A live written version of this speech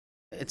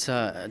It's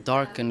a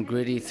dark and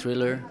gritty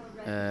thriller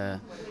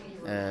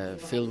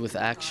filled with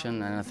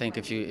action, and I think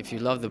if you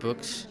love the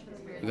books,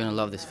 you're gonna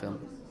love this film.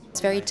 It's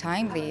very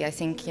timely. I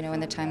think, in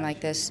a time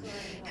like this,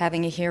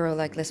 having a hero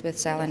like Lisbeth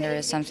Salander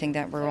is something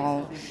that we're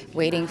all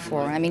waiting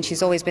for. I mean,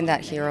 she's always been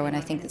that hero, and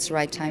I think it's the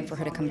right time for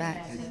her to come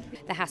back.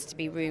 There has to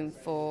be room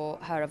for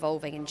her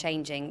evolving and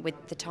changing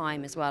with the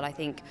time as well. I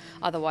think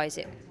otherwise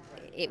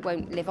it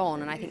won't live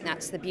on, and I think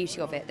that's the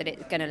beauty of it, that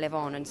it's going to live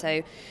on. And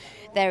so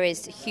there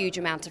is a huge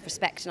amount of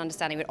respect and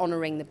understanding with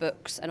honouring the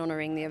books and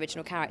honouring the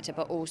original character,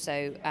 but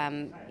also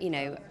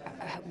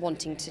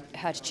wanting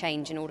her to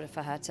change in order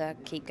for her to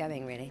keep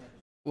going, really.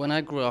 When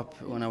I grew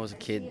up, when I was a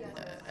kid,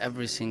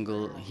 every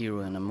single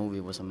hero in a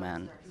movie was a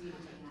man.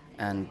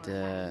 And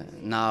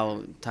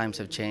now times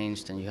have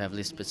changed, and you have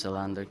Lisbeth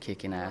Salander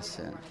kicking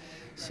ass.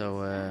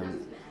 So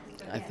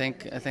I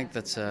think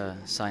that's a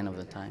sign of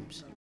the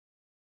times.